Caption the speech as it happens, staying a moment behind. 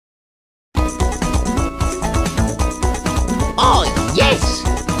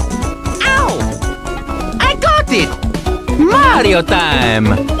Mario time!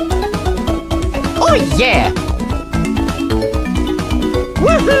 Oh yeah!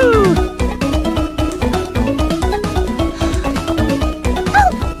 Woohoo!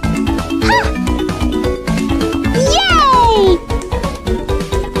 Yay!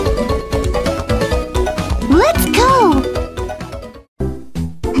 Let's go!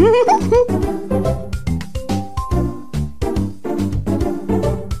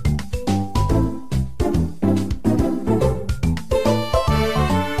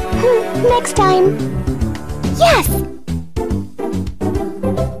 Next time. Yes!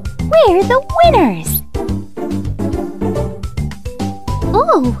 We're the winners!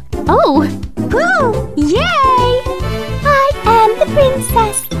 Oh! Oh! Woo! Yay! I am the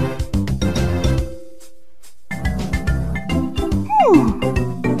princess!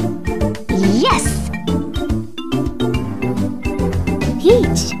 Yes!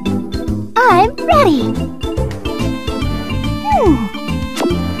 Peach! I'm ready!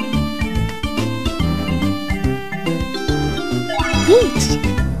 Peach!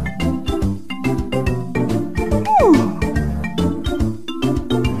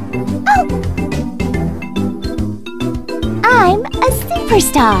 I'm a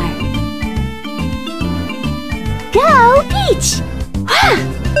superstar! Go, Peach!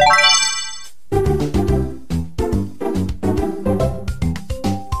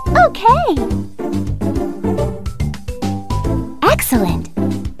 Okay! Excellent!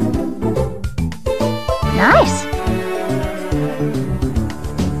 Nice!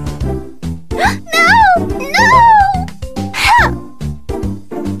 No! No!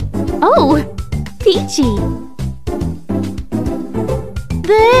 Oh! Peachy!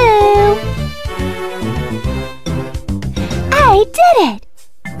 Boo! I did it!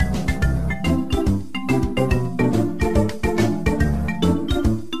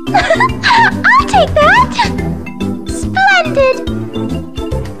 I'll take that! Splendid!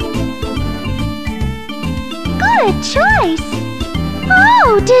 Good choice!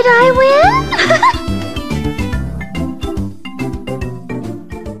 Oh, did I win?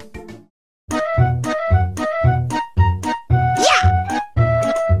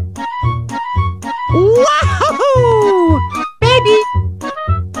 Wahoo! Baby!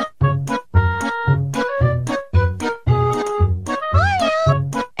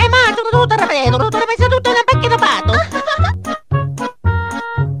 Ma tutto l'avete tutto nel vecchio pato?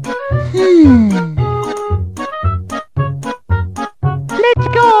 Let's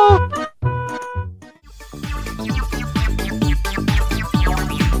go!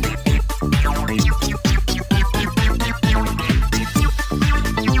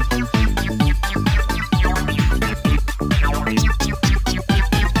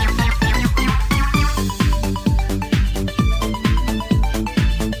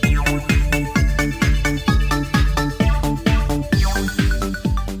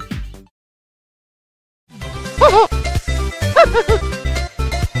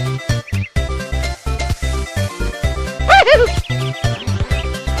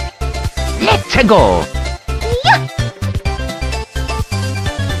 Let's go! Yeah.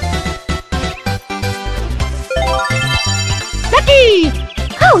 Lucky!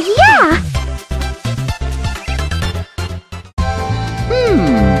 Oh, yeah!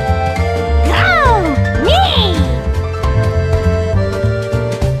 Go! Me!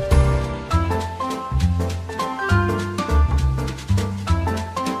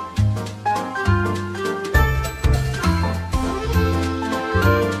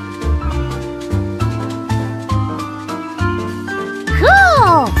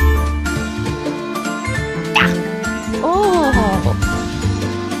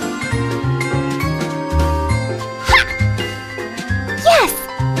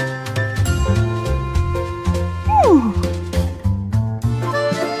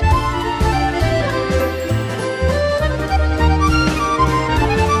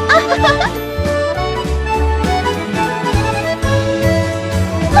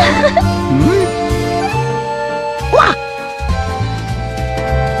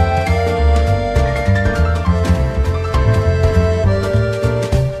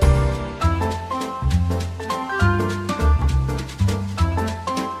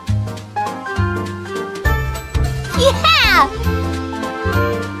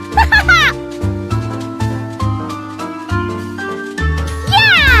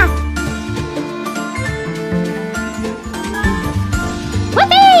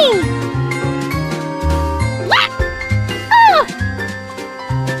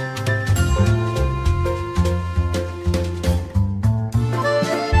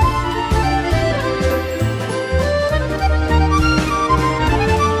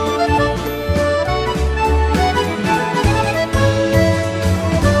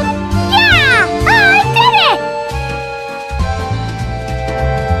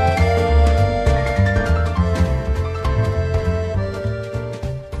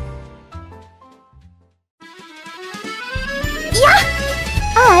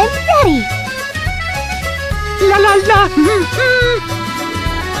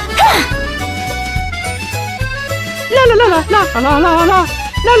 la la la la la la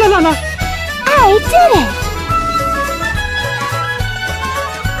la la la la. I did it!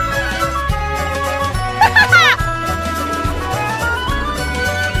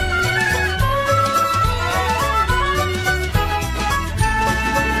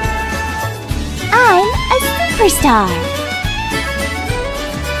 I'm a superstar!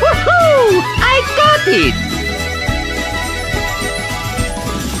 Woohoo! I got it!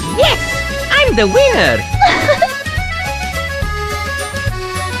 Yes! I'm the winner!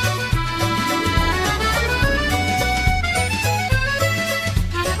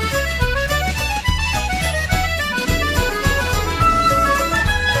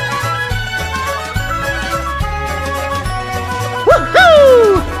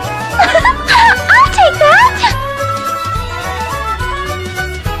 Woohoo! I'll take that!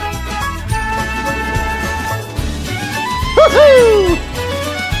 Woohoo!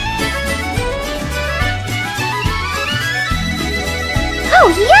 Oh,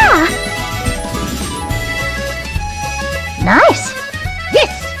 yeah! Nice!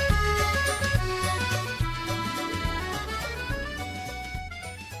 Yes!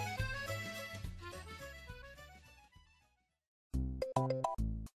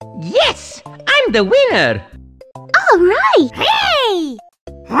 Yes! I'm the winner! All right! Hey!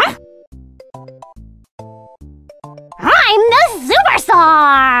 Huh? I'm the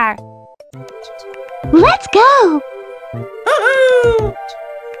superstar! Let's go!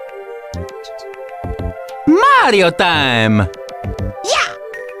 Mario time! Yeah!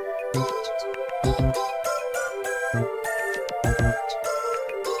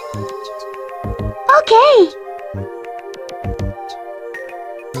 Okay!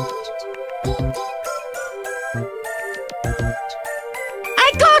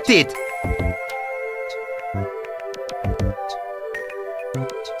 I got it!